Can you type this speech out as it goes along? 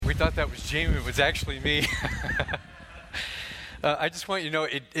thought that was Jamie. It was actually me. I just want you to know,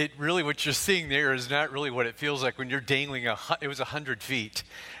 it really, what you're seeing there is not really what it feels like when you're dangling. It was 100 feet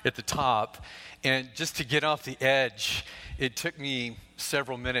at the top. And just to get off the edge, it took me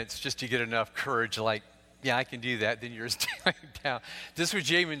several minutes just to get enough courage, like, yeah, I can do that. Then you're staying down. This was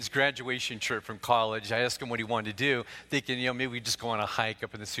Jamin's graduation trip from college. I asked him what he wanted to do, thinking, maybe we just go on a hike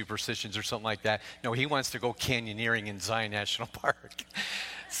up in the Superstitions or something like that. No, he wants to go canyoneering in Zion National Park.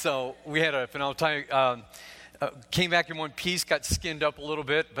 So we had a phenomenal time. Came back in one piece, got skinned up a little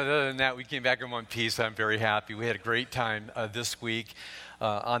bit, but other than that, we came back in one piece. I'm very happy. We had a great time this week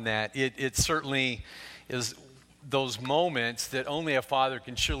on that. It certainly is those moments that only a father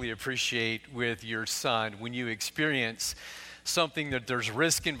can truly appreciate with your son when you experience something that there's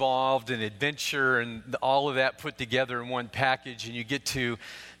risk involved and adventure and all of that put together in one package, and you get to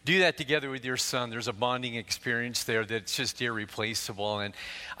do that together with your son. There's a bonding experience there that's just irreplaceable. And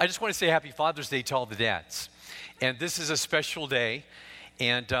I just want to say Happy Father's Day to all the dads. And this is a special day,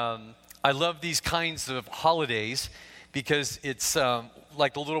 and I love these kinds of holidays because it's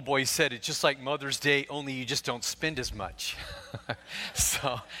like the little boy said, it's just like Mother's Day, only you just don't spend as much.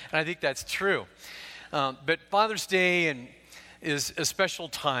 And I think that's true. But Father's Day is a special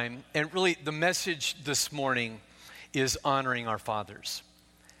time, and really the message this morning is honoring our fathers.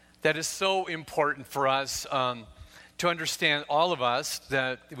 That is so important for us to understand, all of us,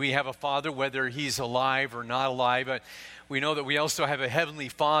 that we have a father, whether he's alive or not alive, but we know that we also have a heavenly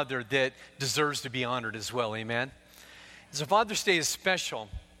Father that deserves to be honored as well, amen? So Father's Day is special,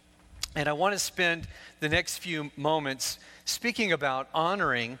 and I want to spend the next few moments speaking about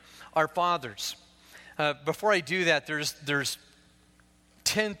honoring our fathers. Before I do that, there's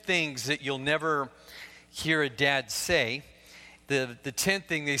 10 things that you'll never hear a dad say. The 10th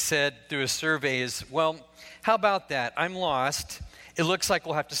thing they said through a survey is, well, how about that? I'm lost. It looks like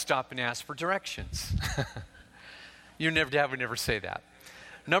we'll have to stop and ask for directions. Dad would never say that.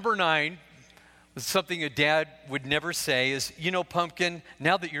 Number 9, something a dad would never say is, Pumpkin,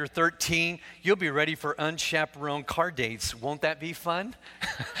 now that you're 13, you'll be ready for unchaperoned car dates. Won't that be fun?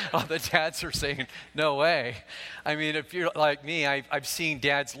 All the dads are saying, no way. I mean, if you're like me, I've seen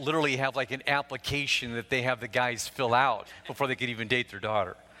dads literally have like an application that they have the guys fill out before they can even date their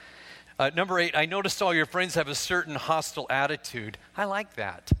daughter. Number 8, I noticed all your friends have a certain hostile attitude. I like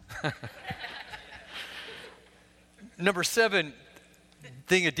that. Number 7,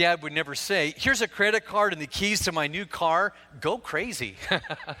 thing a dad would never say, here's a credit card and the keys to my new car. Go crazy.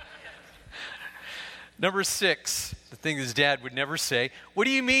 Number 6, the thing his dad would never say, what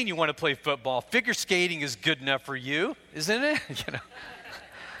do you mean you want to play football? Figure skating is good enough for you, isn't it?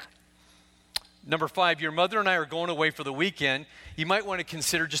 Number 5, your mother and I are going away for the weekend. You might want to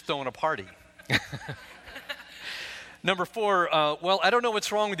consider just throwing a party. Number 4, well, I don't know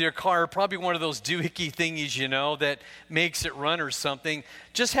what's wrong with your car. Probably one of those doohickey thingies, that makes it run or something.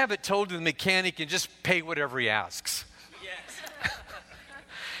 Just have it towed to the mechanic and just pay whatever he asks. Yes.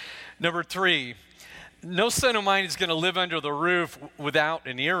 Number 3, no son of mine is going to live under the roof without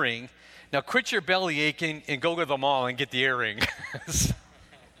an earring. Now quit your belly aching and go to the mall and get the earring.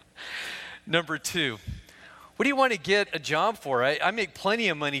 Number 2, what do you want to get a job for? I make plenty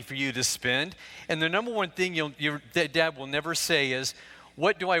of money for you to spend. And the number one thing your dad will never say is,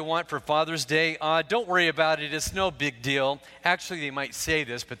 what do I want for Father's Day? Don't worry about it. It's no big deal. Actually, they might say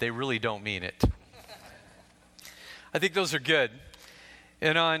this, but they really don't mean it. I think those are good.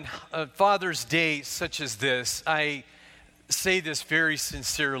 And on Father's Day such as this, I say this very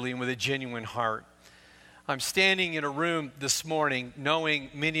sincerely and with a genuine heart. I'm standing in a room this morning knowing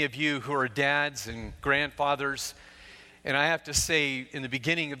many of you who are dads and grandfathers, and I have to say in the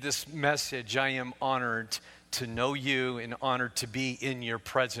beginning of this message, I am honored to know you and honored to be in your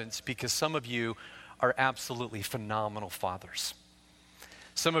presence because some of you are absolutely phenomenal fathers.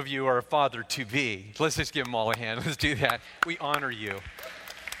 Some of you are a father-to-be. Let's just give them all a hand. Let's do that. We honor you.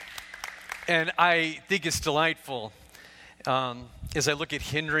 And I think it's delightful as I look at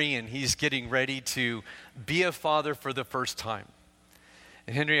Henry and he's getting ready to be a father for the first time.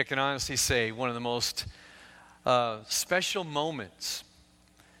 And Henry, I can honestly say, one of the most special moments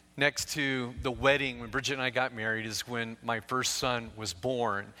next to the wedding when Bridget and I got married is when my first son was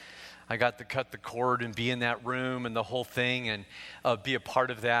born. I got to cut the cord and be in that room and the whole thing and be a part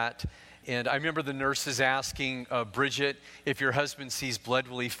of that. And I remember the nurses asking Bridget, if your husband sees blood,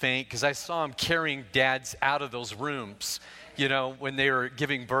 will he faint? Because I saw him carrying dads out of those rooms, when they were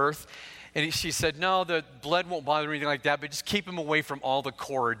giving birth. And she said, no, the blood won't bother or anything like that, but just keep him away from all the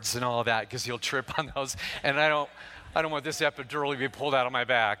cords and all of that because he'll trip on those. And I don't want this epidural to be pulled out of my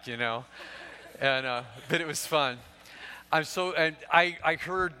back, And but it was fun. And I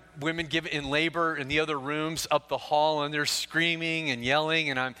heard women give in labor in the other rooms up the hall, and they're screaming and yelling,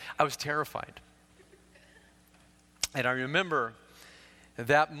 and I was terrified. And I remember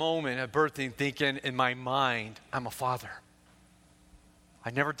that moment of birthing thinking in my mind, I'm a father.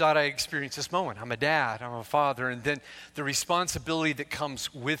 I never thought I'd experience this moment. I'm a dad, I'm a father, and then the responsibility that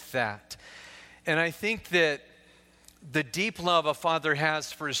comes with that. And I think that the deep love a father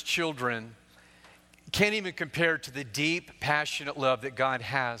has for his children can't even compare to the deep, passionate love that God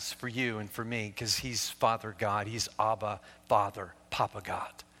has for you and for me, because he's Father God. He's Abba, Father, Papa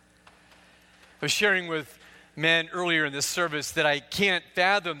God. I was sharing with men earlier in this service that I can't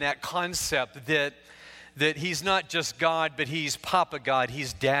fathom that concept that he's not just God, but he's Papa God,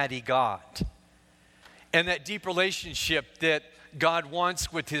 he's Daddy God. And that deep relationship that God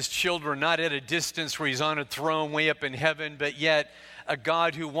wants with his children, not at a distance where he's on a throne way up in heaven, but yet a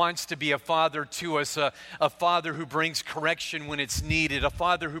God who wants to be a father to us, a father who brings correction when it's needed, a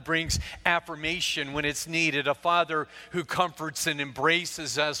father who brings affirmation when it's needed, a father who comforts and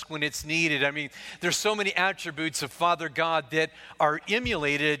embraces us when it's needed. I mean, there's so many attributes of Father God that are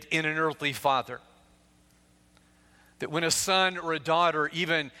emulated in an earthly father. That when a son or a daughter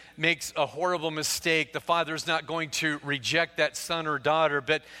even makes a horrible mistake, the father's not going to reject that son or daughter,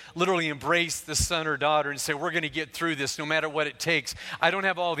 but literally embrace the son or daughter and say, we're going to get through this no matter what it takes. I don't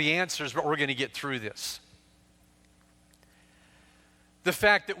have all the answers, but we're going to get through this. The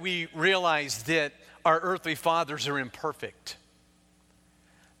fact that we realize that our earthly fathers are imperfect,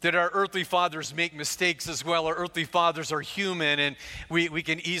 that our earthly fathers make mistakes as well. Our earthly fathers are human, and we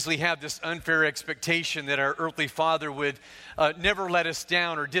can easily have this unfair expectation that our earthly father would never let us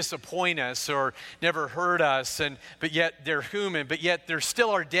down or disappoint us or never hurt us, but yet they're human, but yet they're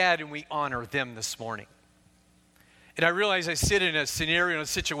still our dad, and we honor them this morning. And I realize I sit in a scenario, in a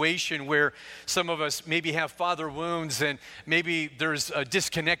situation where some of us maybe have father wounds, and maybe there's a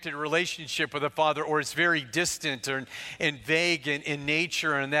disconnected relationship with a father, or it's very distant and vague in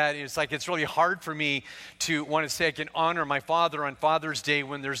nature, and that it's like it's really hard for me to want to say I can honor my father on Father's Day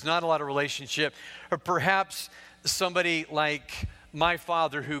when there's not a lot of relationship. Or perhaps somebody like my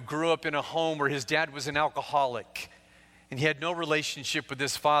father who grew up in a home where his dad was an alcoholic, and he had no relationship with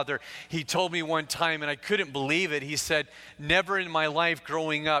his father. He told me one time, and I couldn't believe it, he said, never in my life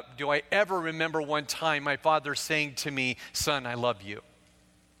growing up do I ever remember one time my father saying to me, son, I love you.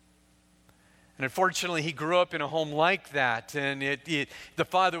 And unfortunately, he grew up in a home like that, and the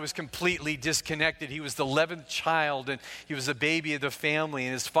father was completely disconnected. He was the 11th child, and he was a baby of the family,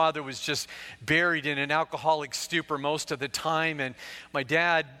 and his father was just buried in an alcoholic stupor most of the time. And my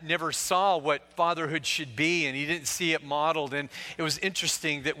dad never saw what fatherhood should be, and he didn't see it modeled. And it was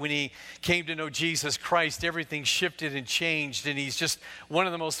interesting that when he came to know Jesus Christ, everything shifted and changed, and he's just one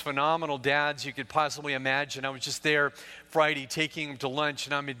of the most phenomenal dads you could possibly imagine. I was just there Friday taking him to lunch,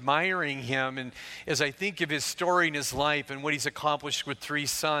 and I'm admiring him, and as I think of his story in his life and what he's accomplished with 3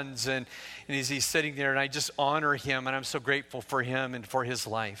 sons, and as he's sitting there, and I just honor him, and I'm so grateful for him and for his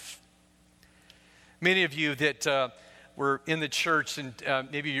life. Many of you that were in the church, and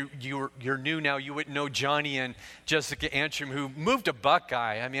maybe you're new now, you wouldn't know Johnny and Jessica Antrim, who moved to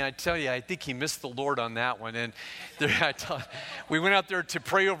Buckeye. I mean, I tell you, I think he missed the Lord on that one. And we went out there to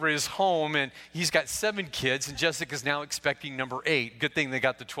pray over his home, and he's got 7 kids, and Jessica's now expecting number 8. Good thing they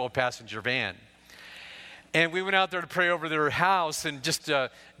got the 12-passenger van. And we went out there to pray over their house and just to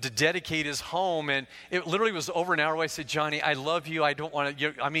dedicate his home. And it literally was over an hour away. I said, Johnny, I love you. I don't want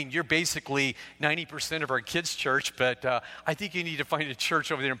to, you're basically 90% of our kids' church, but I think you need to find a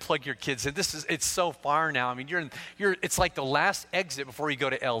church over there and plug your kids in. It's so far now. I mean, it's like the last exit before you go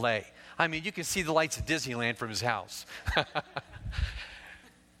to L.A. I mean, you can see the lights of Disneyland from his house.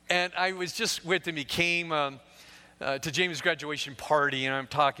 And I was just with him. He came to James' graduation party, and I'm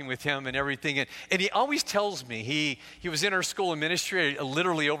talking with him and everything. And he always tells me, he was in our school of ministry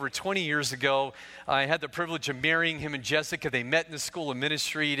literally over 20 years ago. I had the privilege of marrying him and Jessica. They met in the school of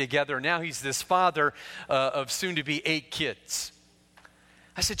ministry together. Now he's this father of soon-to-be 8 kids.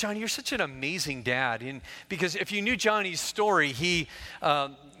 I said, Johnny, you're such an amazing dad. And because if you knew Johnny's story, he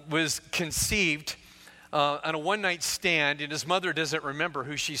was conceived on a one-night stand, and his mother doesn't remember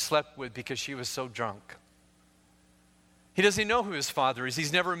who she slept with because she was so drunk. He doesn't know who his father is.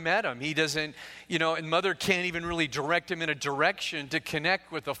 He's never met him. He doesn't, and mother can't even really direct him in a direction to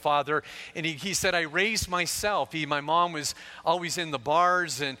connect with the father. And he said, I raised myself. My mom was always in the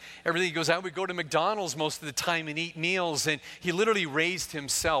bars and everything. He goes, I would go to McDonald's most of the time and eat meals. And he literally raised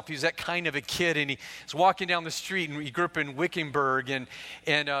himself. He was that kind of a kid. And he was walking down the street, and he grew up in Wickenburg. And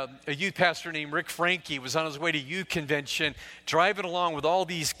a youth pastor named Rick Frankie was on his way to youth convention, driving along with all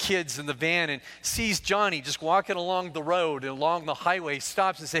these kids in the van, and sees Johnny just walking along the road. road and along the highway,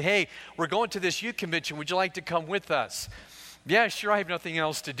 stops and says, hey, we're going to this youth convention. Would you like to come with us? Yeah, sure, I have nothing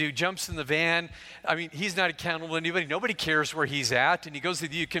else to do. Jumps in the van. I mean, he's not accountable to anybody. Nobody cares where he's at. And he goes to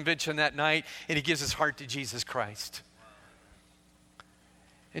the youth convention that night, and he gives his heart to Jesus Christ.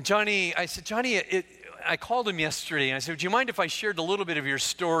 And I said, Johnny, I called him yesterday, and I said, would you mind if I shared a little bit of your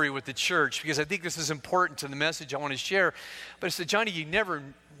story with the church? Because I think this is important to the message I want to share. But I said, Johnny, you never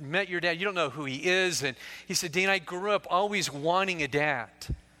met your dad. You don't know who he is. And he said, Dean, I grew up always wanting a dad.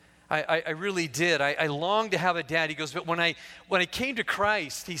 I really did. I longed to have a dad. He goes, but when I came to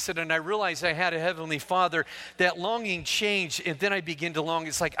Christ, he said, and I realized I had a Heavenly Father, that longing changed, and then I began to long.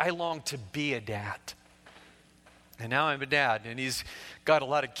 It's like I long to be a dad. And now I'm a dad, and he's got a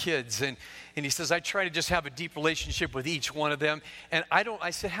lot of kids. And he says, I try to just have a deep relationship with each one of them. And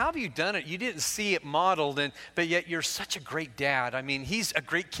I said, how have you done it? You didn't see it modeled, but yet you're such a great dad. I mean, he's a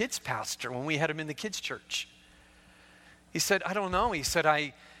great kids pastor when we had him in the kids' church. He said, I don't know. He said,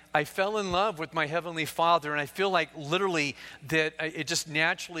 I fell in love with my Heavenly Father, and I feel like literally that it just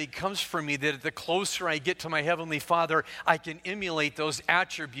naturally comes from me that the closer I get to my Heavenly Father, I can emulate those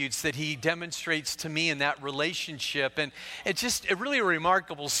attributes that He demonstrates to me in that relationship. And it's really a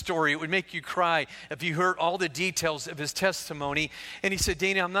remarkable story. It would make you cry if you heard all the details of his testimony. And he said,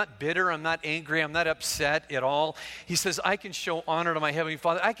 Dana, I'm not bitter, I'm not angry, I'm not upset at all. He says, I can show honor to my Heavenly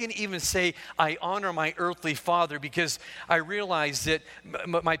Father. I can even say I honor my earthly father because I realize that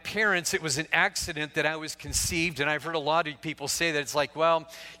my parents, it was an accident that I was conceived, and I've heard a lot of people say that it's like, well,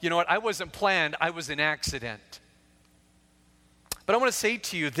 you know what, I wasn't planned, I was an accident. But I want to say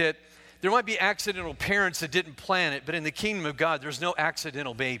to you that there might be accidental parents that didn't plan it, but in the kingdom of God, there's no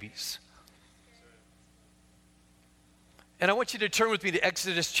accidental babies. And I want you to turn with me to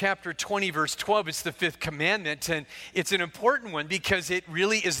Exodus chapter 20, verse 12. It's the fifth commandment, and it's an important one because it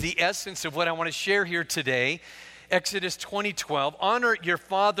really is the essence of what I want to share here today. Exodus 20:12, honor your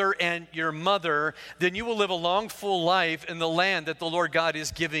father and your mother, then you will live a long, full life in the land that the Lord God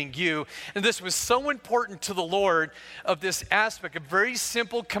is giving you. And this was so important to the Lord of this aspect, a very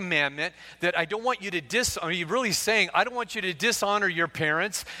simple commandment that I don't want you to dishonor. He's really saying, I don't want you to dishonor your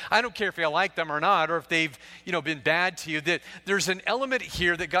parents. I don't care if you like them or not, or if they've, been bad to you. That there's an element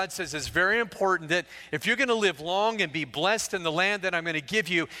here that God says is very important, that if you're going to live long and be blessed in the land that I'm going to give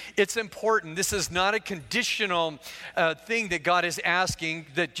you, it's important. This is not a conditional thing that God is asking,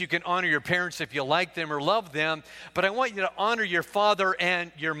 that you can honor your parents if you like them or love them, but I want you to honor your father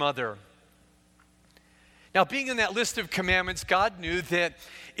and your mother. Now, being in that list of commandments, God knew that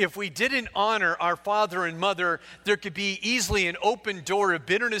if we didn't honor our father and mother, there could be easily an open door of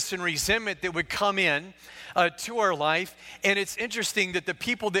bitterness and resentment that would come in to our life. And it's interesting that the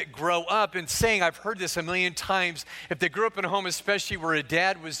people that grow up and saying, I've heard this a million times, if they grew up in a home especially where a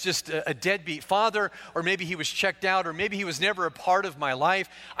dad was just a deadbeat father, or maybe he was checked out, or maybe he was never a part of my life.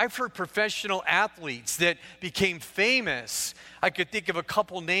 I've heard professional athletes that became famous. I could think of a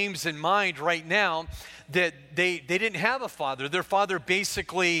couple names in mind right now that they didn't have a father. Their father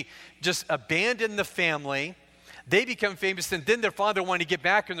basically just abandoned the family. They become famous, and then their father wanted to get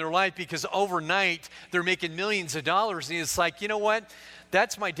back in their life because overnight they're making millions of dollars. And it's like, you know what?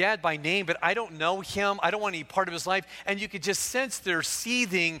 That's my dad by name, but I don't know him. I don't want any part of his life. And you could just sense they're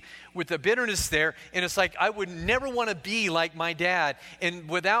seething with the bitterness there. And it's like, I would never want to be like my dad. And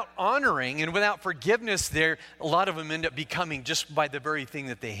without honoring and without forgiveness there, a lot of them end up becoming just by the very thing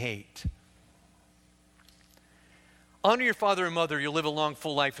that they hate. Honor your father and mother, you'll live a long,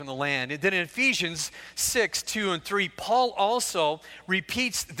 full life in the land. And then in Ephesians 6:2-3, Paul also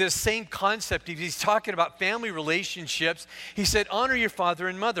repeats this same concept. He's talking about family relationships. He said, honor your father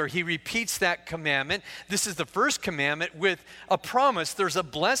and mother. He repeats that commandment. This is the first commandment with a promise. There's a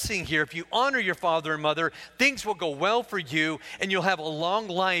blessing here. If you honor your father and mother, things will go well for you, and you'll have a long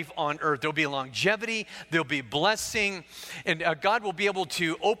life on earth. There'll be longevity. There'll be blessing. And God will be able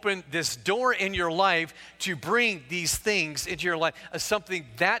to open this door in your life to bring these things into your life, something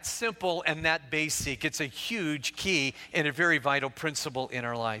that simple and that basic. It's a huge key and a very vital principle in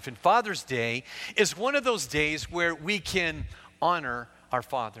our life. And Father's Day is one of those days where we can honor our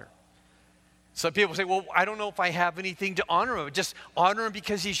father. Some people say, well, I don't know if I have anything to honor him. Just honor him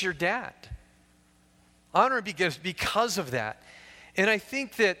because he's your dad. Honor him because of that. And I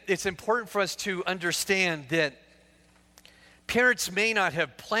think that it's important for us to understand that parents may not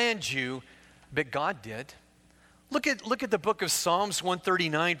have planned you, but God did. Look at the book of Psalms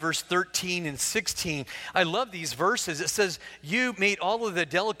 139, verse 13 and 16. I love these verses. It says, you made all of the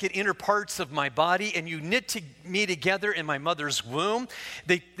delicate inner parts of my body, and you knit me together in my mother's womb.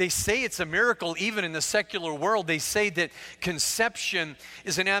 They say it's a miracle even in the secular world. They say that conception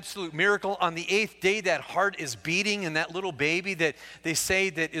is an absolute miracle. On the 8th day, that heart is beating, and that little baby that they say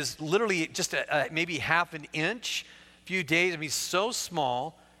that is literally just maybe half an inch, a few days, I mean, so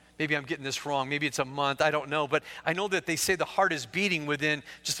small. Maybe I'm getting this wrong. Maybe it's a month. I don't know. But I know that they say the heart is beating within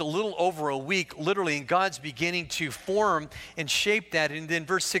just a little over a week, literally, and God's beginning to form and shape that. And then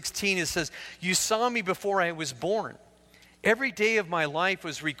verse 16, it says, you saw me before I was born. Every day of my life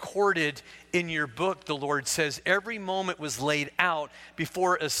was recorded in your book, the Lord says. Every moment was laid out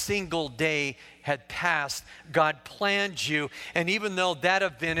before a single day had passed. God planned you. And even though that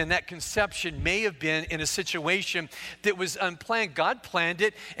event and that conception may have been in a situation that was unplanned, God planned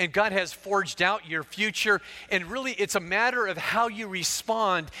it, and God has forged out your future. And really, it's a matter of how you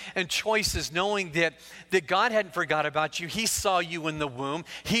respond and choices, knowing that God hadn't forgot about you. He saw you in the womb.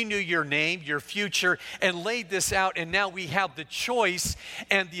 He knew your name, your future, and laid this out. And now we have the choice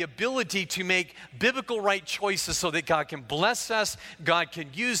and the ability to make biblical right choices so that God can bless us, God can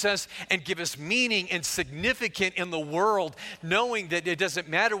use us, and give us meaning and significance in the world, knowing that it doesn't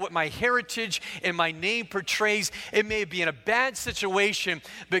matter what my heritage and my name portrays. It may be in a bad situation,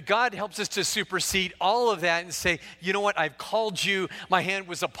 but God helps us to supersede all of that and say, you know what, I've called you. My hand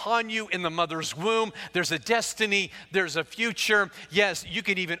was upon you in the mother's womb. There's a destiny. There's a future. Yes, you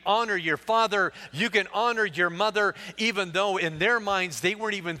can even honor your father. You can honor your mother, even though in their minds they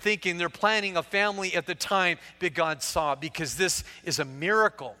weren't even thinking they're planning a family at the time, but God saw, because this is a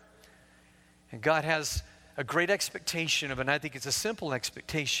miracle. And God has a great expectation of, and I think it's a simple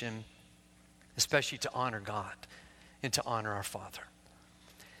expectation, especially to honor God and to honor our Father.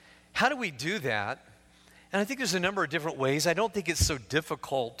 How do we do that? And I think there's a number of different ways. I don't think it's so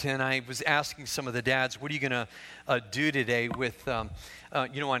difficult. And I was asking some of the dads, what are you going to do today with, on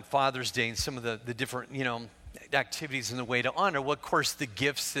Father's Day and some of the different, activities in the way to honor. Well, of course, the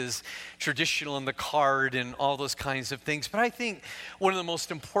gifts is traditional in the card and all those kinds of things. But I think one of the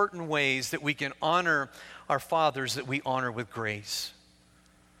most important ways that we can honor our fathers, that we honor with grace.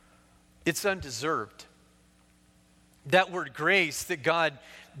 It's undeserved. That word grace that God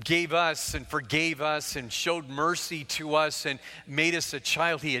gave us and forgave us and showed mercy to us and made us a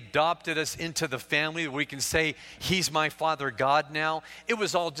child. He adopted us into the family where we can say, He's my Father God now. It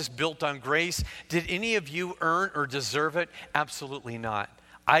was all just built on grace. Did any of you earn or deserve it? Absolutely not.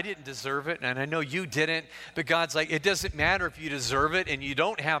 I didn't deserve it, and I know you didn't, but God's like, it doesn't matter if you deserve it, and you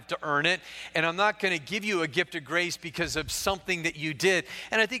don't have to earn it, and I'm not going to give you a gift of grace because of something that you did.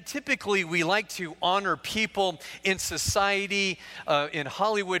 And I think typically we like to honor people in society, in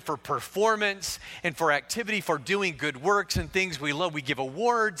Hollywood, for performance and for activity, for doing good works and things we love. We give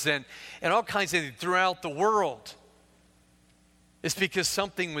awards and all kinds of things throughout the world. It's because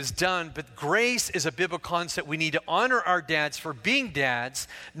something was done, but grace is a biblical concept. We need to honor our dads for being dads,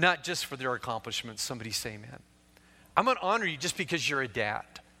 not just for their accomplishments. Somebody say amen. I'm going to honor you just because you're a dad.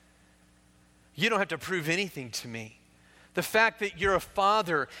 You don't have to prove anything to me. The fact that you're a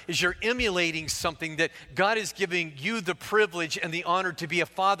father is you're emulating something that God is giving you the privilege and the honor to be a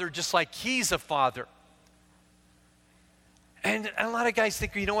father just like He's a father. And a lot of guys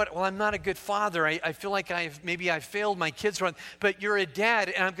think, you know what, well, I'm not a good father. I feel like maybe I failed my kids. But you're a dad,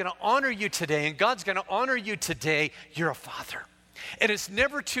 and I'm going to honor you today, and God's going to honor you today. You're a father. And it's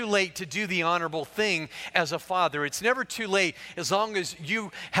never too late to do the honorable thing as a father. It's never too late, as long as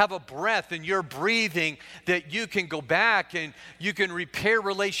you have a breath and you're breathing, that you can go back and you can repair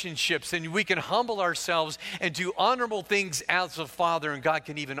relationships, and we can humble ourselves and do honorable things as a father, and God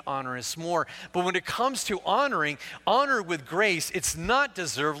can even honor us more. But when it comes to honor with grace, it's not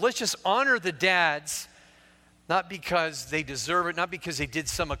deserved. Let's just honor the dads. Not because they deserve it, not because they did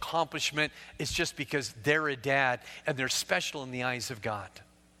some accomplishment. It's just because they're a dad and they're special in the eyes of God.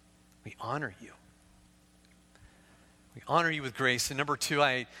 We honor you. We honor you with grace. And number two,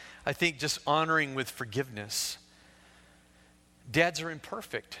 I think just honoring with forgiveness. Dads are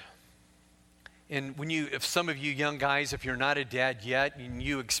imperfect. And if some of you young guys, if you're not a dad yet and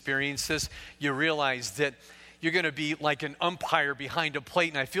you experience this, you realize that you're going to be like an umpire behind a plate,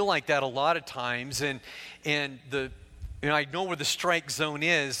 and I feel like that a lot of times. And I know where the strike zone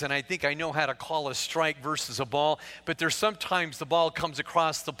is, and I think I know how to call a strike versus a ball. But there's sometimes the ball comes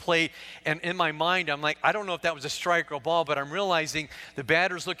across the plate, and in my mind, I'm like, I don't know if that was a strike or a ball, but I'm realizing the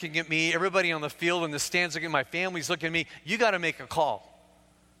batter's looking at me, everybody on the field in the stands looking at me, my family's looking at me. You got to make a call.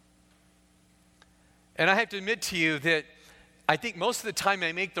 And I have to admit to you that I think most of the time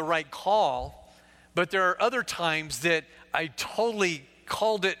I make the right call. But there are other times that I totally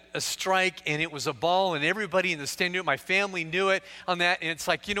called it a strike and it was a ball and everybody in the stand knew it. My family knew it on that. And it's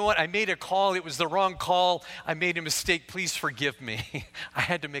like, you know what? I made a call. It was the wrong call. I made a mistake. Please forgive me. I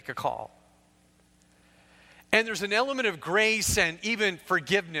had to make a call. And there's an element of grace and even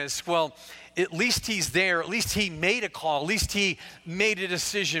forgiveness. Well, at least he's there. At least he made a call. At least he made a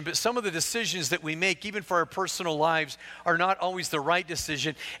decision. But some of the decisions that we make, even for our personal lives, are not always the right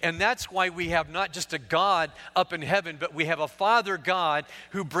decision. And that's why we have not just a God up in heaven, but we have a Father God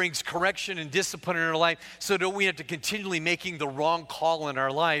who brings correction and discipline in our life so that we have to continually making the wrong call in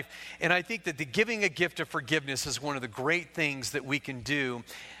our life. And I think that the giving a gift of forgiveness is one of the great things that we can do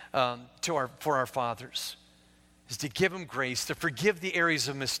for our fathers. Is to give them grace, to forgive the areas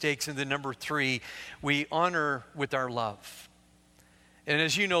of mistakes. And then number 3, we honor with our love. And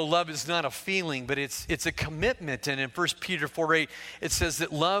as you know, love is not a feeling, but it's a commitment. And in 1 Peter 4:8, it says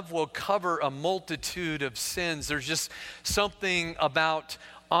that love will cover a multitude of sins. There's just something about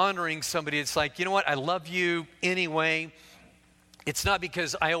honoring somebody. It's like, you know what, I love you anyway. It's not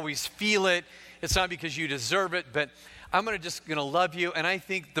because I always feel it. It's not because you deserve it, but I'm just going to love you. And I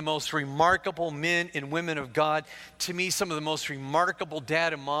think the most remarkable men and women of God, to me, some of the most remarkable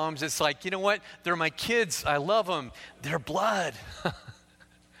dad and moms, it's like, you know what? They're my kids. I love them. They're blood.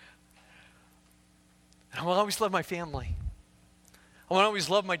 I will always love my family. I want to always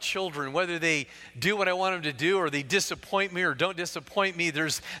love my children, whether they do what I want them to do or they disappoint me or don't disappoint me.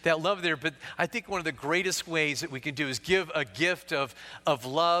 There's that love there. But I think one of the greatest ways that we can do is give a gift of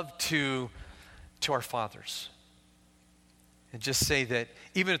love to our fathers. And just say that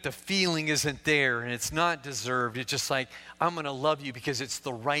even if the feeling isn't there and it's not deserved, it's just like, I'm going to love you because it's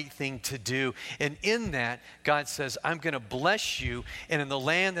the right thing to do. And in that, God says, I'm going to bless you. And in the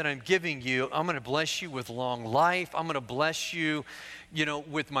land that I'm giving you, I'm going to bless you with long life. I'm going to bless you,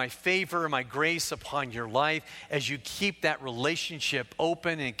 with my favor, my grace upon your life as you keep that relationship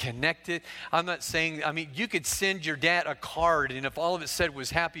open and connected. I'm not saying, you could send your dad a card, and if all of it said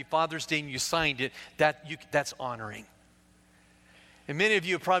was Happy Father's Day and you signed it, that's honoring. And many of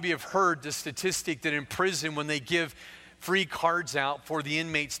you probably have heard the statistic that in prison, when they give free cards out for the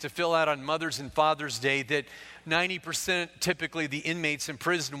inmates to fill out on Mother's and Father's Day, that 90% typically the inmates in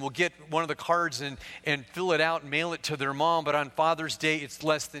prison will get one of the cards and fill it out and mail it to their mom. But on Father's Day, it's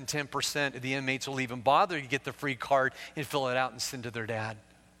less than 10% of the inmates will even bother to get the free card and fill it out and send to their dad.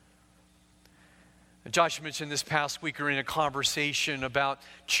 Josh mentioned this past week we were in a conversation about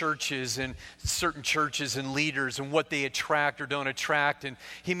churches and certain churches and leaders and what they attract or don't attract. And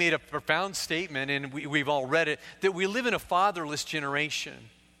he made a profound statement, and we've all read it, that we live in a fatherless generation.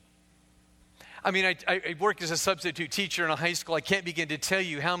 I work as a substitute teacher in a high school. I can't begin to tell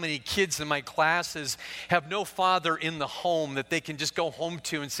you how many kids in my classes have no father in the home that they can just go home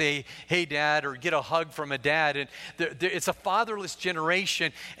to and say, hey, Dad, or get a hug from a dad. And it's a fatherless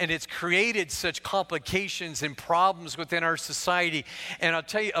generation, and it's created such complications and problems within our society. And I'll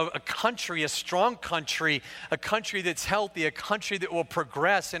tell you, a country, a strong country, a country that's healthy, a country that will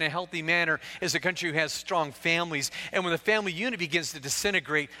progress in a healthy manner is a country who has strong families. And when the family unit begins to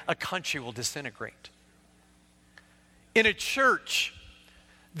disintegrate, a country will disintegrate. In a church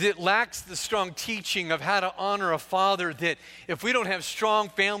that lacks the strong teaching of how to honor a father, that if we don't have strong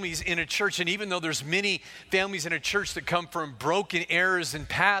families in a church, and even though there's many families in a church that come from broken eras and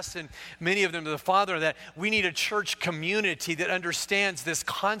past, and many of them to the father, that we need a church community that understands this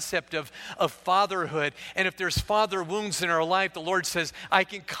concept of fatherhood. And if there's father wounds in our life, the Lord says, I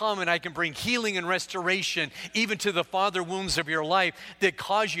can come and I can bring healing and restoration even to the father wounds of your life that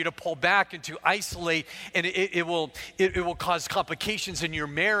cause you to pull back and to isolate, and it will cause complications in your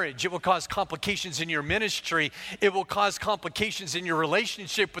marriage. It will cause complications in your ministry. It will cause complications in your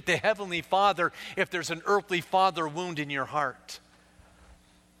relationship with the Heavenly Father if there's an earthly father wound in your heart.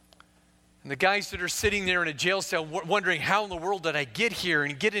 And the guys that are sitting there in a jail cell wondering, how in the world did I get here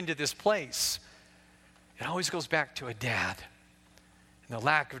and get into this place? It always goes back to a dad. And the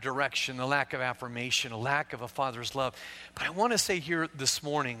lack of direction, the lack of affirmation, a lack of a father's love. But I want to say here this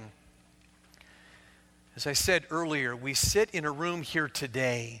morning, as I said earlier, we sit in a room here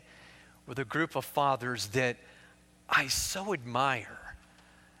today with a group of fathers that I so admire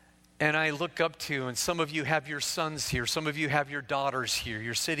and I look up to. And some of you have your sons here. Some of you have your daughters here.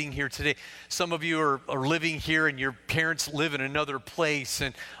 You're sitting here today. Some of you are living here and your parents live in another place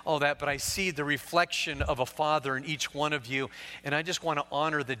and all that. But I see the reflection of a father in each one of you. And I just want to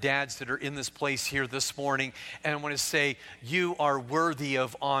honor the dads that are in this place here this morning. And I want to say, you are worthy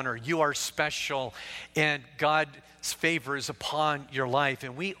of honor. You are special. And God favor is upon your life,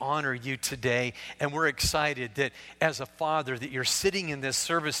 and we honor you today, and we're excited that as a father that you're sitting in this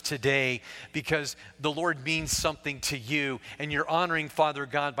service today because the Lord means something to you, and you're honoring Father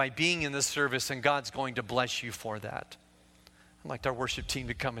God by being in this service, and God's going to bless you for that. I'd like our worship team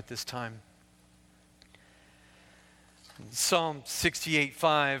to come at this time. Psalm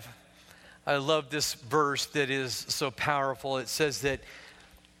 68:5, I love this verse that is so powerful. It says that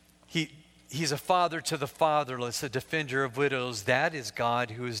He's a father to the fatherless, a defender of widows. That is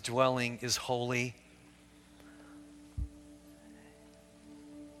God, whose dwelling is holy.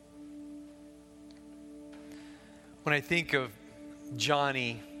 When I think of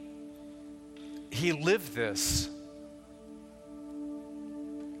Johnny, he lived this.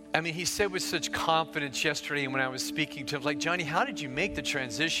 I mean, he said with such confidence yesterday when I was speaking to him, like, Johnny, how did you make the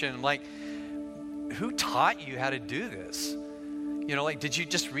transition? I'm like, who taught you how to do this? You know, like, did you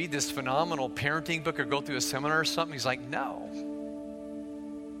just read this phenomenal parenting book or go through a seminar or something? He's like, no.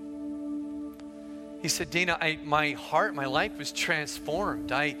 He said, Dana, my heart, my life was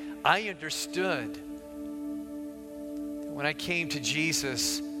transformed. I understood when I came to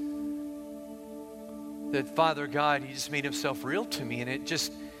Jesus that Father God, He just made Himself real to me, and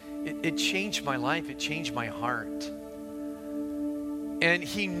it changed my life. It changed my heart. And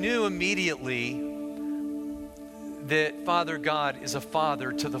he knew immediately that Father God is a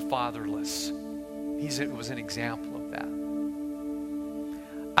father to the fatherless. It was an example of that.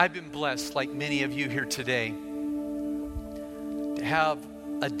 I've been blessed, like many of you here today, to have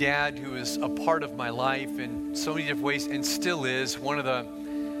a dad who is a part of my life in so many different ways and still is one of the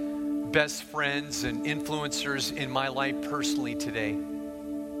best friends and influencers in my life personally today.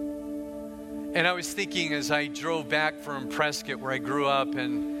 And I was thinking as I drove back from Prescott, where I grew up,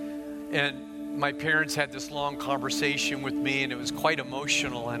 and my parents had this long conversation with me, and it was quite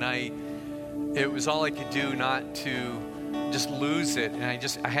emotional, and it was all I could do not to just lose it. And I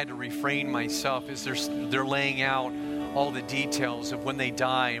had to refrain myself as they're laying out all the details of when they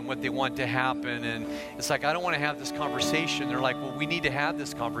die and what they want to happen. And it's like, I don't want to have this conversation. They're like, well, we need to have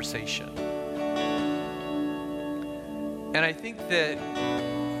this conversation. And I think that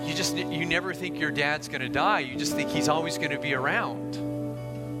you never think your dad's going to die. You just think he's always going to be around.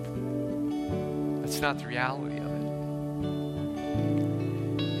 That's not the reality of it.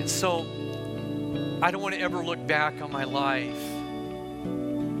 And so I don't want to ever look back on my life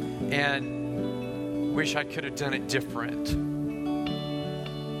and wish I could have done it different.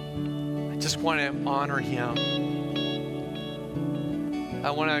 I just want to honor him.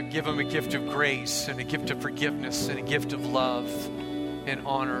 I want to give him a gift of grace and a gift of forgiveness and a gift of love and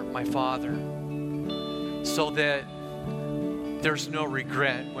honor my Father, so that there's no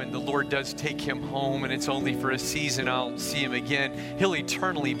regret when the Lord does take him home, and it's only for a season. I'll see him again. He'll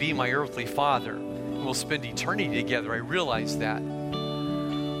eternally be my earthly father. We'll spend eternity together. I realize that.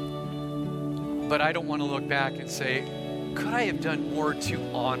 But I don't want to look back and say, could I have done more to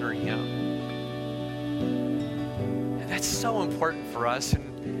honor him? And that's so important for us.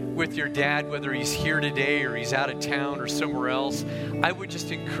 And with your dad, whether he's here today or he's out of town or somewhere else, I would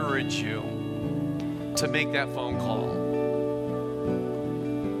just encourage you to make that phone call.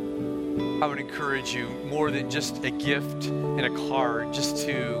 I would encourage you more than just a gift and a card, just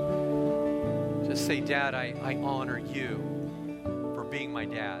say, Dad, I honor you for being my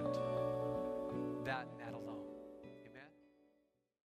dad. That